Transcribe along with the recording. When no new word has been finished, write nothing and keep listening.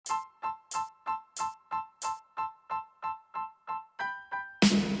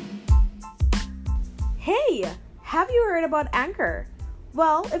Hey, have you heard about Anchor?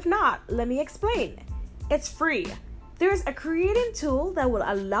 Well, if not, let me explain. It's free. There's a creating tool that will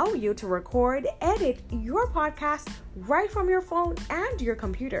allow you to record, edit your podcast right from your phone and your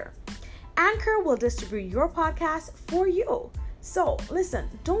computer. Anchor will distribute your podcast for you. So, listen,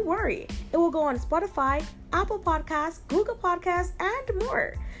 don't worry. It will go on Spotify, Apple Podcasts, Google Podcasts, and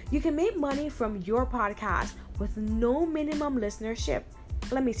more. You can make money from your podcast with no minimum listenership.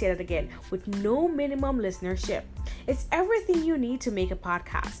 Let me say that again, with no minimum listenership. It's everything you need to make a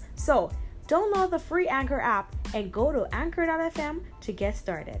podcast. So, download the free Anchor app and go to anchor.fm to get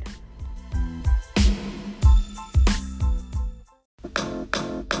started.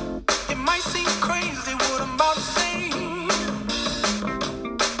 It might seem crazy what I'm about to say.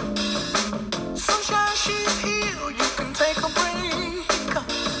 Sunshine, she's here, you can take a break.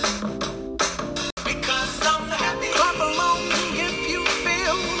 Because I'm happy. Clap along if you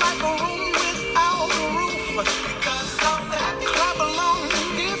feel like a room without a roof. Because I'm happy. Clap along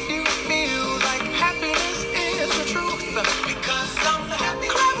if you feel like happiness is the truth. Because I'm happy.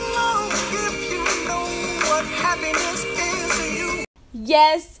 Clap along if you know what happiness is to you.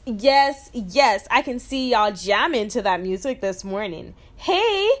 Yes. I can see y'all jamming to that music this morning.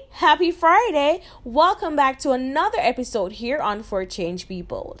 Hey, happy Friday. Welcome back to another episode here on For Change Be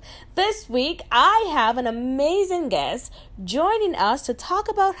Bold. This week, I have an amazing guest joining us to talk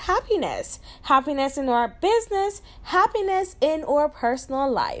about happiness. Happiness in our business, happiness in our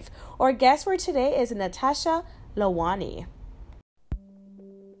personal life. Our guest for today is Natasha Lawani.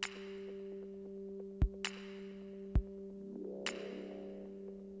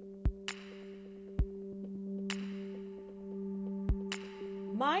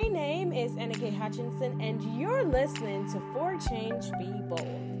 My name is Annakay Hutchinson, and you're listening to For Change Be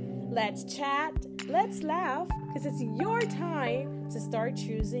Bold. Let's chat, let's laugh, because it's your time to start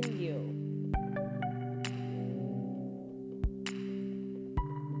choosing you.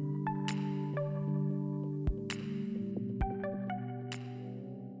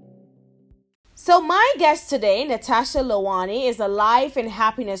 So my guest today, Natasha Lawani, is a life and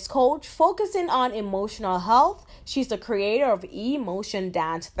happiness coach focusing on emotional health. She's the creator of Emotion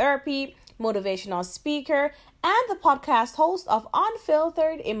Dance Therapy, motivational speaker, and the podcast host of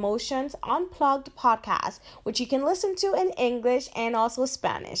Unfiltered Emotions Unplugged podcast, which you can listen to in English and also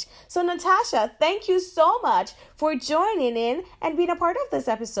Spanish. So Natasha, thank you so much for joining in and being a part of this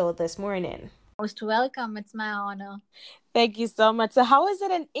episode this morning. Most welcome. It's my honor. Thank you so much. So how is it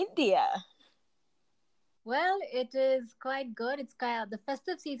in India? Well, it is quite good. The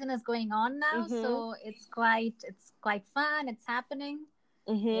festive season is going on now, so it's quite fun. It's happening.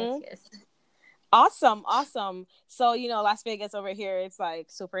 Yes. Awesome. So, Las Vegas over here, it's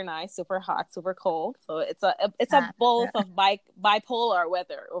like super nice, super hot, super cold. So it's a both of bipolar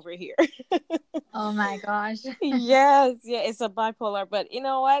weather over here. Oh my gosh. Yes, it's a bipolar, but you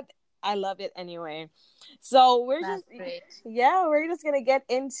know what? I love it anyway. So we're just gonna get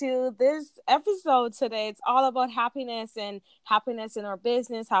into this episode today. It's all about happiness and happiness in our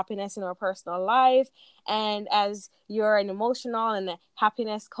business, happiness in our personal life. And as you're an emotional and a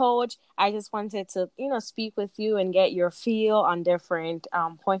happiness coach, I just wanted to, speak with you and get your feel on different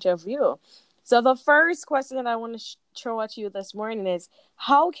point of view. So the first question that I want to throw at you this morning is,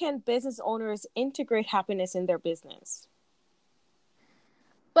 how can business owners integrate happiness in their business?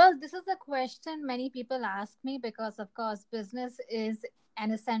 Well, this is a question many people ask me because, of course, business is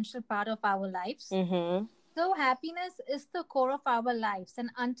an essential part of our lives. So happiness is the core of our lives. And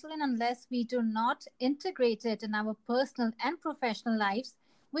until and unless we do not integrate it in our personal and professional lives,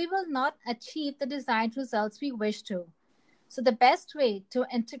 we will not achieve the desired results we wish to. So the best way to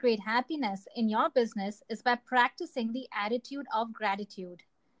integrate happiness in your business is by practicing the attitude of gratitude.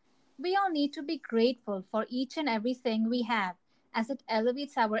 We all need to be grateful for each and everything we have, as it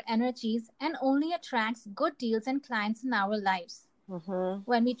elevates our energies and only attracts good deals and clients in our lives.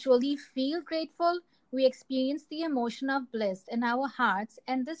 When we truly feel grateful, we experience the emotion of bliss in our hearts,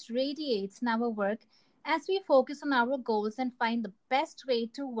 and this radiates in our work as we focus on our goals and find the best way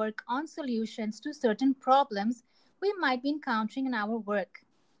to work on solutions to certain problems we might be encountering in our work.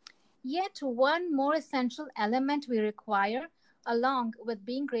 Yet, one more essential element we require, along with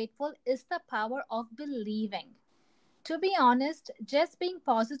being grateful, is the power of believing. To be honest, just being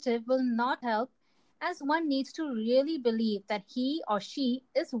positive will not help, as one needs to really believe that he or she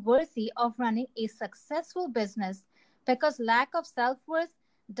is worthy of running a successful business, because lack of self-worth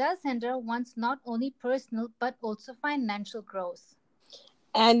does hinder one's not only personal but also financial growth.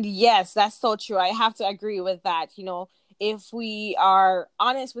 And yes, that's so true. I have to agree with that. If we are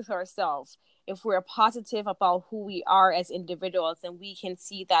honest with ourselves, if we're positive about who we are as individuals, then we can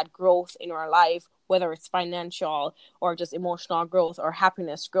see that growth in our life, whether it's financial or just emotional growth or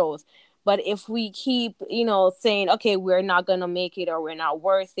happiness growth. But if we keep, saying, okay, we're not going to make it or we're not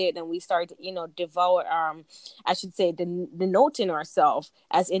worth it, then we start, devour, I should say, the note in ourselves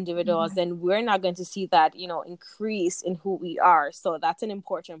as individuals, then we're not going to see that, increase in who we are. So that's an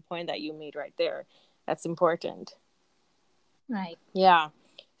important point that you made right there. That's important. Right. Yeah.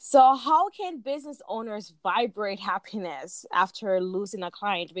 So how can business owners vibrate happiness after losing a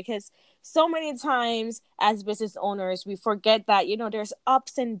client? Because so many times as business owners, we forget that, there's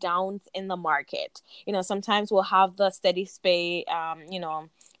ups and downs in the market. Sometimes we'll have the steady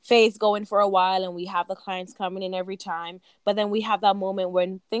phase going for a while, and we have the clients coming in every time. But then we have that moment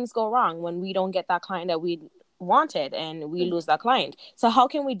when things go wrong, when we don't get that client that we wanted and we lose that client. So how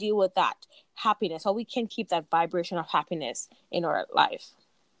can we deal with that happiness? How we can keep that vibration of happiness in our life?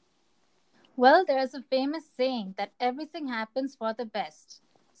 Well, there's a famous saying that everything happens for the best.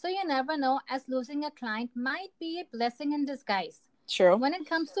 So you never know, as losing a client might be a blessing in disguise. True. When it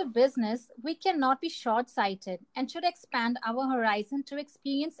comes to business, we cannot be short-sighted and should expand our horizon to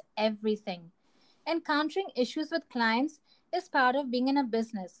experience everything. Encountering issues with clients is part of being in a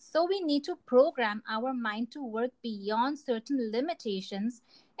business. So we need to program our mind to work beyond certain limitations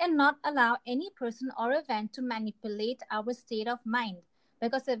and not allow any person or event to manipulate our state of mind.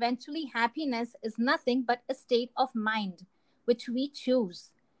 Because eventually, happiness is nothing but a state of mind, which we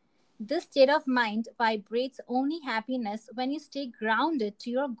choose. This state of mind vibrates only happiness when you stay grounded to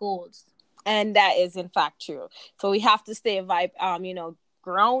your goals. And that is in fact true. So we have to stay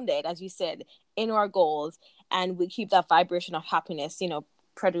grounded, as you said, in our goals, and we keep that vibration of happiness,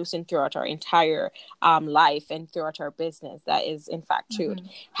 producing throughout our entire life and throughout our business. That is in fact true.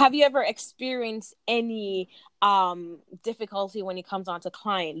 Have you ever experienced any difficulty when it comes on to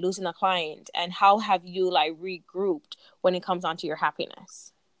losing a client, and how have you regrouped when it comes on to your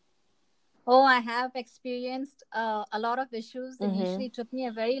happiness? Oh, I have experienced a lot of issues. Initially, it took me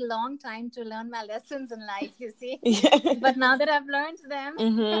a very long time to learn my lessons in life, you see. But now that I've learned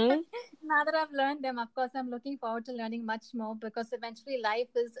them, of course, I'm looking forward to learning much more, because eventually life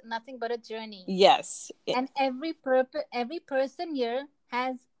is nothing but a journey. Yes. And every person here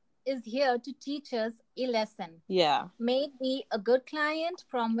is here to teach us a lesson. Yeah. May it be a good client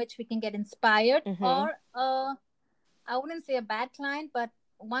from which we can get inspired, or I wouldn't say a bad client, but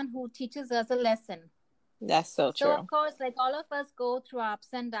one who teaches us a lesson. That's so true. So of course, all of us go through ups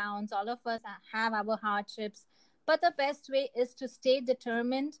and downs, all of us have our hardships, but the best way is to stay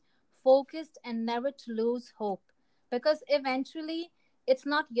determined, focused, and never to lose hope, because eventually it's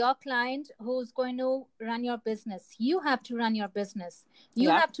not your client who's going to run your business. You have to run your business.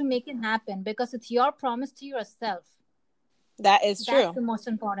 You have to make it happen, because it's your promise to yourself. That is true. That's the most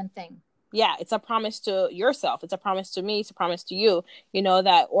important thing. Yeah, it's a promise to yourself. It's a promise to me. It's a promise to you,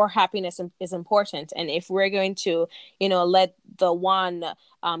 that our happiness is important. And if we're going to, let the one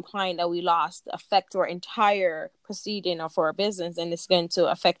client that we lost affect our entire proceeding of our business, then it's going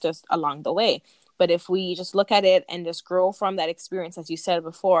to affect us along the way. But if we just look at it and just grow from that experience, as you said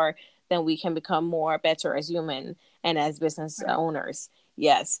before, then we can become better as human and as business owners.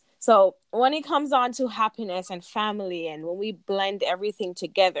 Yes. So when it comes on to happiness and family, and when we blend everything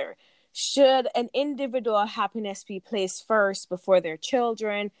together, should an individual happiness be placed first before their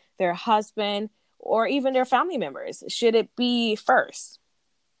children, their husband, or even their family members? Should it be first?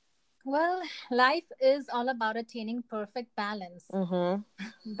 Well, life is all about attaining perfect balance.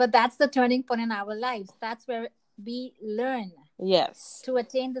 But that's the turning point in our lives. That's where we learn to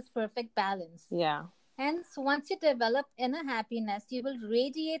attain this perfect balance. Yeah. Hence, once you develop inner happiness, you will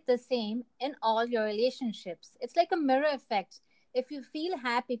radiate the same in all your relationships. It's like a mirror effect. If you feel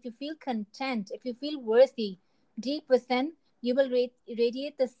happy, if you feel content, if you feel worthy deep within, you will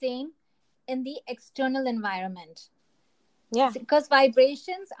radiate the same in the external environment. Yeah. Because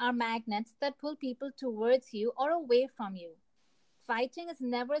vibrations are magnets that pull people towards you or away from you. Fighting is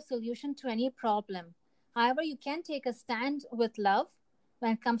never a solution to any problem. However, you can take a stand with love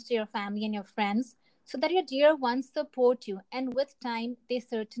when it comes to your family and your friends, so that your dear ones support you, and with time, they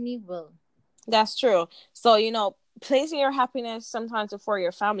certainly will. That's true. So, placing your happiness sometimes before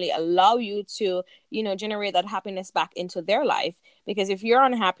your family allow you to, generate that happiness back into their life. Because if you're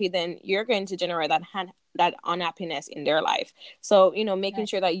unhappy, then you're going to generate that unhappiness in their life. So, making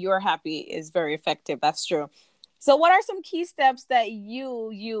sure that you're happy is very effective. That's true. So what are some key steps that you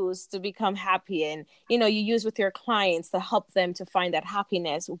use to become happy, and, you use with your clients to help them to find that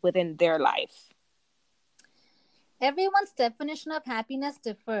happiness within their life? Everyone's definition of happiness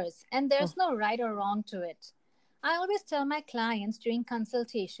differs, and there's no right or wrong to it. I always tell my clients during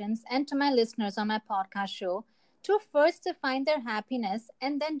consultations and to my listeners on my podcast show to first define their happiness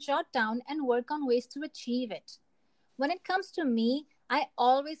and then jot down and work on ways to achieve it. When it comes to me, I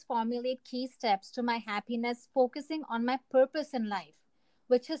always formulate key steps to my happiness, focusing on my purpose in life,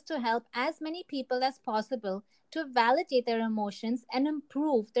 which is to help as many people as possible to validate their emotions and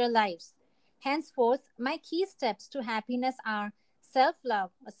improve their lives. Henceforth, my key steps to happiness are self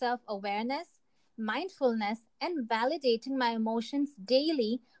love, self awareness, mindfulness, and validating my emotions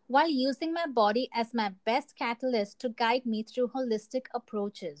daily while using my body as my best catalyst to guide me through holistic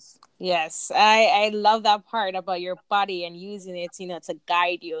approaches. Yes, I love that part about your body and using it, to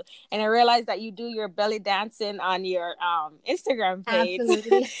guide you. And I realized that you do your belly dancing on your Instagram page.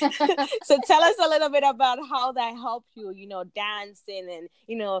 Absolutely. So tell us a little bit about how that helped you, dancing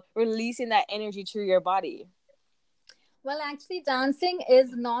and, releasing that energy through your body. Well, actually, dancing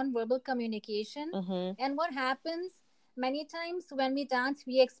is non-verbal communication. Mm-hmm. And what happens many times when we dance,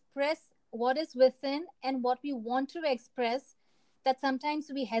 we express what is within and what we want to express that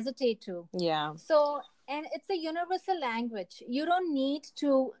sometimes we hesitate to. Yeah. So, and it's a universal language. You don't need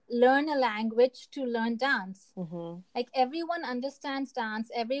to learn a language to learn dance. Mm-hmm. Like everyone understands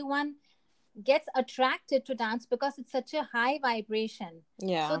dance, everyone gets attracted to dance because it's such a high vibration. So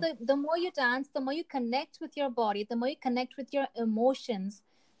Yeah. the more you dance, the more you connect with your body, the more you connect with your emotions,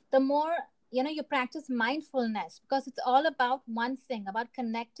 the more you practice mindfulness, because it's all about one thing, about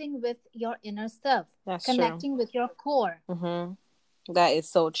connecting with your inner self, That's true. connecting with your core. Mm-hmm. That is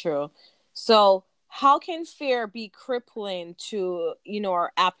so true. So how can fear be crippling to,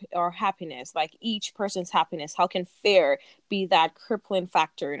 our happiness, like each person's happiness? How can fear be that crippling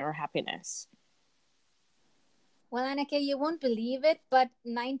factor in our happiness? Well, Annakay, you won't believe it, but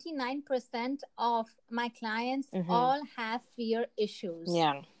 99% of my clients Mm-hmm. all have fear issues.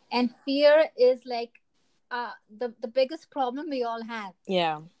 Yeah. And fear is like the biggest problem we all have.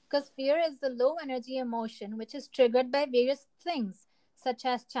 Yeah. Because fear is the low energy emotion which is triggered by various things, such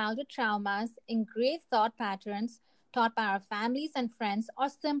as childhood traumas, engraved thought patterns taught by our families and friends, or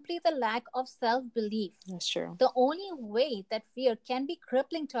simply the lack of self belief. That's true. The only way that fear can be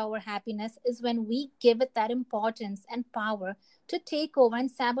crippling to our happiness is when we give it that importance and power to take over and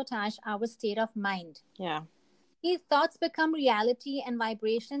sabotage our state of mind. Yeah. These thoughts become reality, and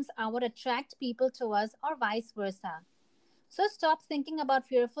vibrations are what attract people to us, or vice versa. So stop thinking about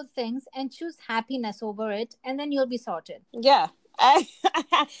fearful things and choose happiness over it, and then you'll be sorted. Yeah. I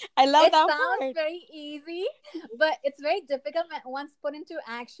I love It that sounds part. very easy, but it's very difficult when once put into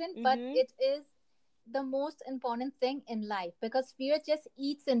action. But Mm-hmm. it is the most important thing in life, because fear just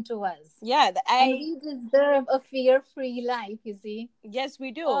eats into us. Yeah. And we deserve a fear free life, you see, Yes, we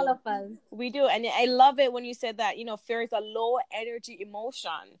all do. of us. We do. And I love it when you said that, fear is a low energy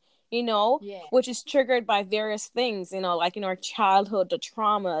emotion, you know, Yeah. which is triggered by various things, like in our childhood, the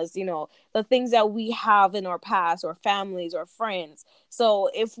traumas, the things that we have in our past, or families or friends. So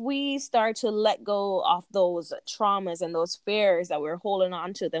if we start to let go of those traumas and those fears that we're holding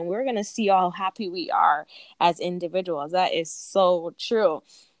on to, then we're going to see how happy we are as individuals. That is so true.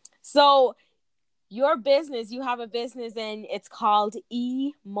 So, your business, you have a business and it's called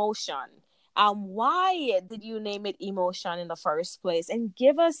Emotion. Why did you name it Emotion in the first place? And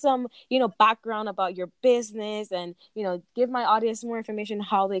give us some, background about your business, and, give my audience more information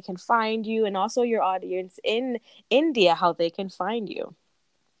how they can find you, and also your audience in India, how they can find you.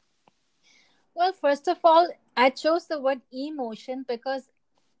 Well, first of all, I chose the word emotion because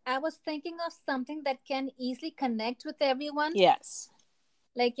I was thinking of something that can easily connect with everyone. Yes.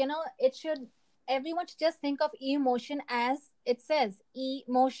 Like, everyone should just think of emotion as it says,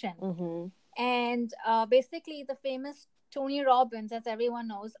 emotion. Mm-hmm. And basically, the famous Tony Robbins, as everyone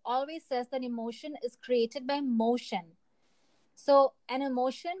knows, always says that emotion is created by motion. So, an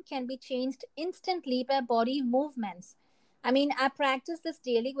emotion can be changed instantly by body movements. I mean, I practice this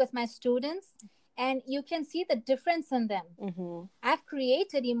daily with my students, and you can see the difference in them. Mm-hmm. I've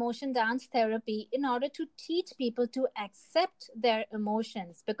created emotion dance therapy in order to teach people to accept their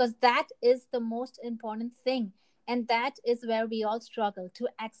emotions, because that is the most important thing. And that is where we all struggle, to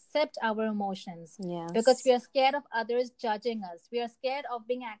accept our emotions, because we Yes. are scared of others judging us. We are scared of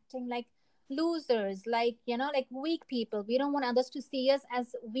being acting like losers, like, like weak people. We don't want others to see us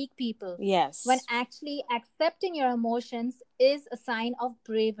as weak people, when Yes. actually accepting your emotions is a sign of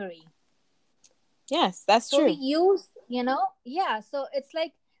bravery. Yes, that's So we true. use, yeah. So it's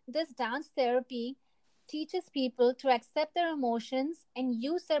like this dance therapy teaches people to accept their emotions and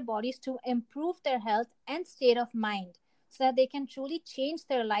use their bodies to improve their health and state of mind, so that they can truly change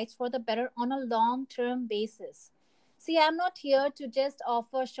their lives for the better on a long term basis. See, I'm not here to just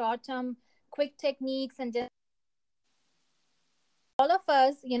offer short term quick techniques and just All of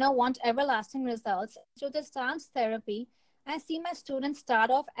us, want everlasting results. Through this dance therapy, I see my students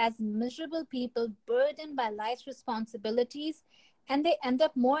start off as miserable people burdened by life's responsibilities, and they end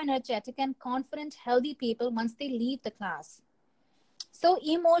up more energetic and confident, healthy people once they leave the class. So,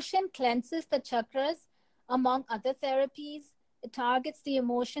 emotion cleanses the chakras, among other therapies. It targets the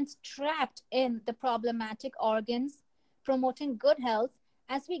emotions trapped in the problematic organs, promoting good health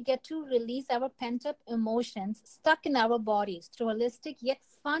as we get to release our pent up emotions stuck in our bodies through holistic yet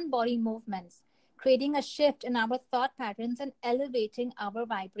fun body movements, creating a shift in our thought patterns and elevating our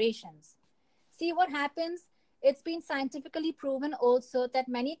vibrations. See what happens? It's been scientifically proven also that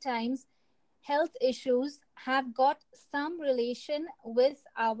many times health issues have got some relation with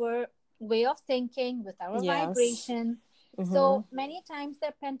our way of thinking, with our Yes. vibrations. Mm-hmm. So many times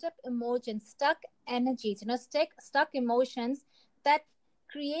they're pent up emotions, stuck energies, stuck emotions that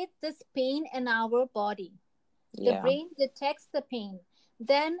create this pain in our body. The Yeah. brain detects the pain,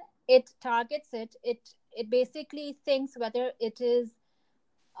 then it targets it. It basically thinks whether it is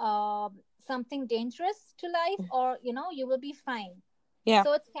something dangerous to life, or you will be fine. Yeah.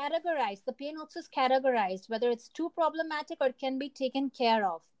 So it's categorized. The pain also is categorized, whether it's too problematic or it can be taken care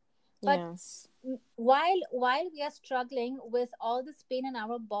of. But Yes. while we are struggling with all this pain in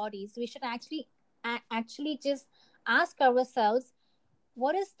our bodies, we should actually just ask ourselves,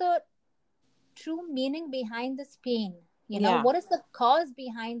 what is the true meaning behind this pain? Yeah. What is the cause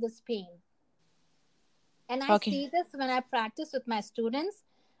behind this pain? And I Okay. see this when I practice with my students.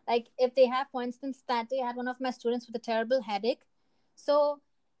 Like if they have, for instance, that day I had one of my students with a terrible headache. So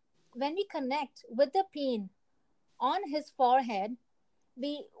when we connect with the pain on his forehead,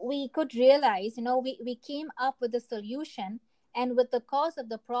 we could realize, we came up with a solution, and with the cause of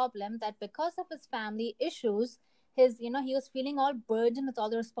the problem, that because of his family issues, he was feeling all burdened with all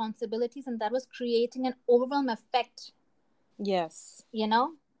the responsibilities, and that was creating an overwhelm effect. Yes. He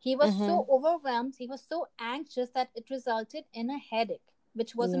was Mm-hmm. so overwhelmed, he was so anxious that it resulted in a headache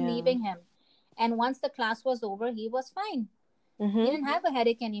which wasn't Yeah. leaving him. And once the class was over, he was fine. He Mm-hmm. didn't have a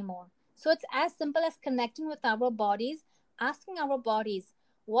headache anymore. So it's as simple as connecting with our bodies, asking our bodies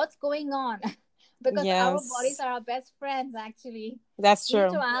what's going on. Because our bodies Yes. are our best friends, actually. That's We need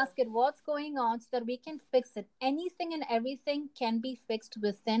to true. ask it what's going on so that we can fix it. Anything and everything can be fixed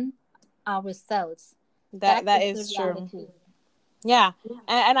within ourselves. That That that is the is true. reality. Yeah.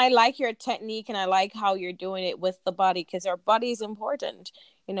 And I like your technique, and I like how you're doing it with the body, because our body is important.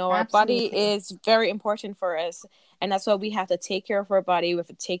 Our body Absolutely. is very important for us. And that's why we have to take care of our body.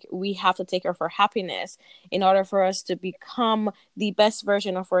 We have to take care of our happiness in order for us to become the best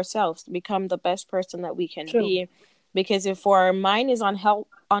version of ourselves, to become the best person that we can True. be. Because if our mind is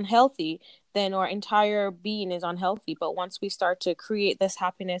unhealthy, then our entire being is unhealthy. But once we start to create this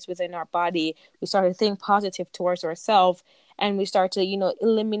happiness within our body, we start to think positive towards ourselves, and we start to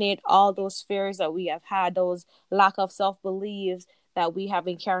eliminate all those fears that we have had, those lack of self-beliefs that we have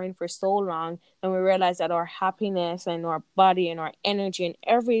been carrying for so long, and we realize that our happiness and our body and our energy and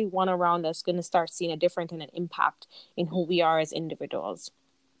everyone around us going to start seeing a difference and an impact in who we are as individuals.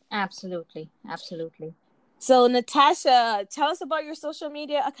 Absolutely. Absolutely. So, Natasha, tell us about your social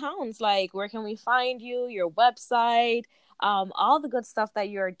media accounts. Like, where can we find you, your website, all the good stuff that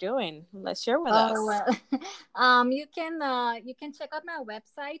you're doing? Let's share with Oh us. well, you can check out my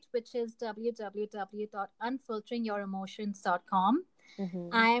website, which is www.unfilteringyouremotions.com. Mm-hmm.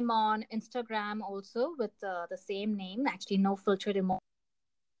 I'm on Instagram also with the same name, actually, no filtered emotion.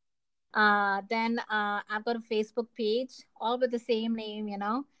 Then I've got a Facebook page, all with the same name.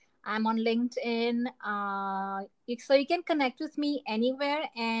 I'm on LinkedIn. So you can connect with me anywhere,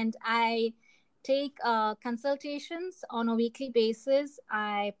 and I take consultations on a weekly basis.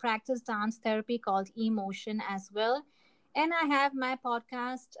 I practice dance therapy called Emotion as well. And I have my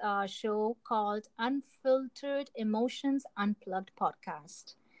podcast show called Unfiltered Emotions Unplugged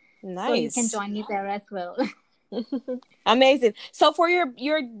Podcast. So you can Nice. join me there as well. Amazing. So for your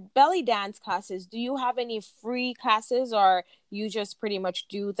belly dance classes, do you have any free classes, or you just pretty much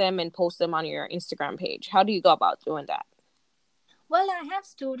do them and post them on your Instagram page? How do you go about doing that? Well, I have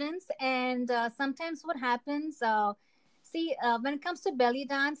students, and sometimes what happens, when it comes to belly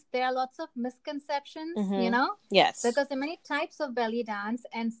dance, there are lots of misconceptions, Mm-hmm. Yes. because there are many types of belly dance,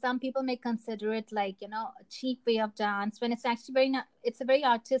 and some people may consider it like, a cheap way of dance, when it's actually it's a very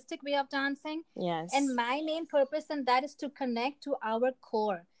artistic way of dancing. And Yes. my main purpose in that is to connect to our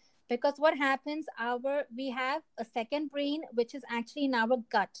core. Because what happens, we have a second brain, which is actually in our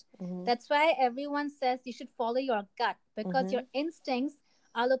gut. Mm-hmm. That's why everyone says you should follow your gut, because your Mm-hmm. instincts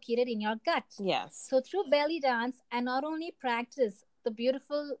are located in your gut. Yes. So through belly dance, I not only practice the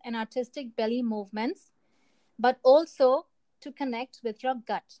beautiful and artistic belly movements, but also to connect with your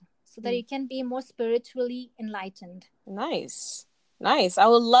gut so that you can be more spiritually enlightened. Nice. Nice. I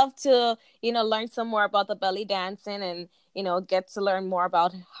would love to, learn some more about the belly dancing and, get to learn more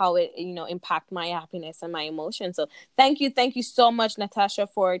about how it, impact my happiness and my emotions. So thank you so much, Natasha,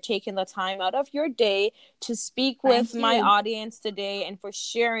 for taking the time out of your day to speak with my audience today and for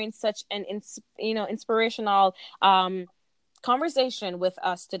sharing such an, inspirational conversation with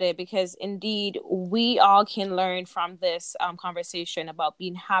us today, because indeed we all can learn from this conversation about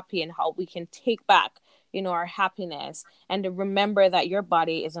being happy and how we can take back our happiness and to remember that your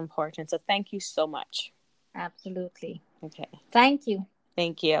body is important. So thank you so much. Absolutely. Okay. Thank you.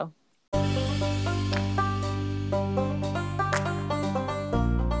 Thank you.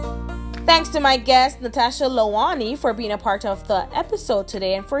 Thanks to my guest, Natasha Lawani, for being a part of the episode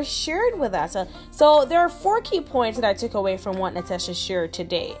today and for sharing with us. So there are 4 key points that I took away from what Natasha shared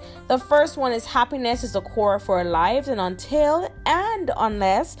today. The first one is happiness is the core of our lives, and until and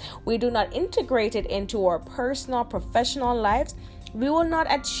unless we do not integrate it into our personal, professional lives, we will not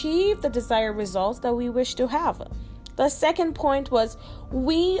achieve the desired results that we wish to have. The second point was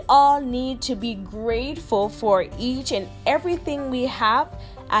we all need to be grateful for each and everything we have,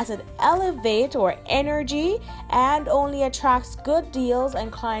 as it elevates our energy and only attracts good deals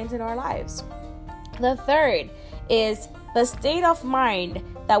and clients in our lives. The third is the state of mind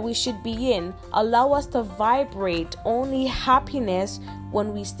that we should be in allow us to vibrate only happiness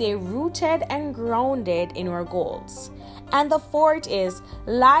when we stay rooted and grounded in our goals. And the fourth is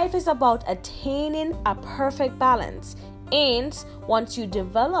life is about attaining a perfect balance. And once you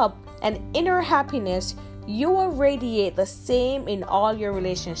develop an inner happiness, you will radiate the same in all your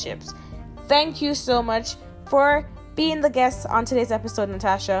relationships. Thank you so much for being the guest on today's episode,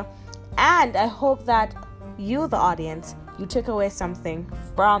 Natasha. And I hope that you, the audience, you took away something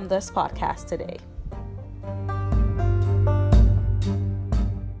from this podcast today.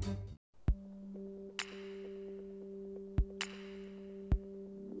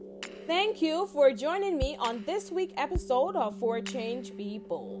 Thank you for joining me on this week's episode of For Change Be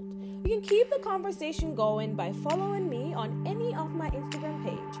Bold. You can keep the conversation going by following me on any of my Instagram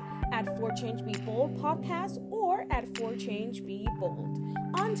page at For Change Be Bold Podcast or at For Change Be Bold.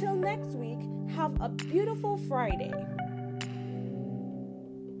 Until next week, have a beautiful Friday.